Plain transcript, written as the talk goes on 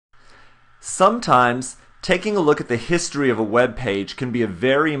Sometimes taking a look at the history of a web page can be a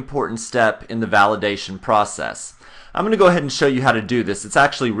very important step in the validation process. I'm going to go ahead and show you how to do this. It's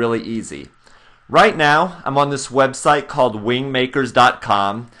actually really easy. Right now, I'm on this website called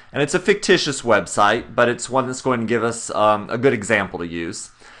wingmakers.com, and it's a fictitious website, but it's one that's going to give us a good example to use.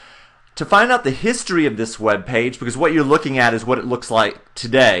 To find out the history of this web page, because what you're looking at is what it looks like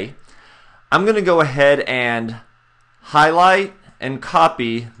today, I'm going to go ahead and highlight and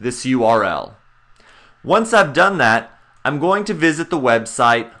copy this URL. Once I've done that, I'm going to visit the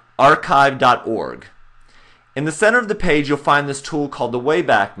website archive.org. In the center of the page, you'll find this tool called the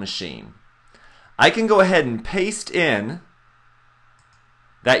Wayback Machine. I can go ahead and paste in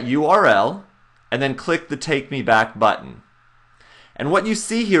that URL and then click the Take Me Back button. And what you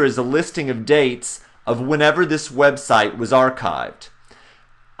see here is a listing of dates of whenever this website was archived.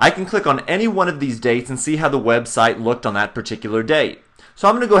 I can click on any one of these dates and see how the website looked on that particular date. So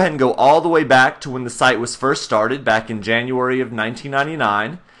I'm going to go ahead and go all the way back to when the site was first started, back in January of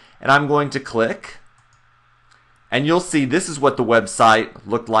 1999, and I'm going to click, and you'll see this is what the website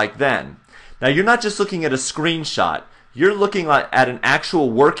looked like then. Now you're not just looking at a screenshot, you're looking at an actual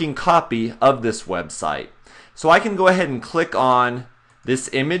working copy of this website. So I can go ahead and click on this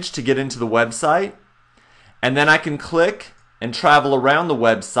image to get into the website, and then I can click and travel around the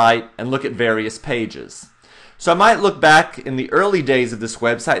website and look at various pages. So I might look back in the early days of this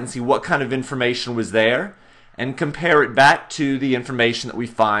website and see what kind of information was there and compare it back to the information that we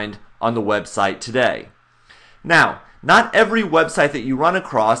find on the website today. Now, not every website that you run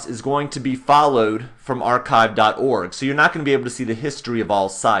across is going to be followed from archive.org, so you're not going to be able to see the history of all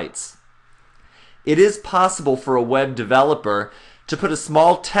sites. It is possible for a web developer to put a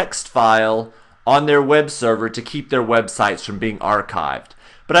small text file on their web server to keep their websites from being archived.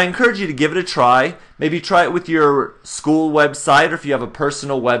 But I encourage you to give it a try. Maybe try it with your school website or if you have a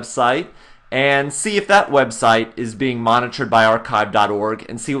personal website, and see if that website is being monitored by archive.org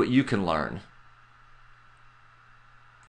and see what you can learn.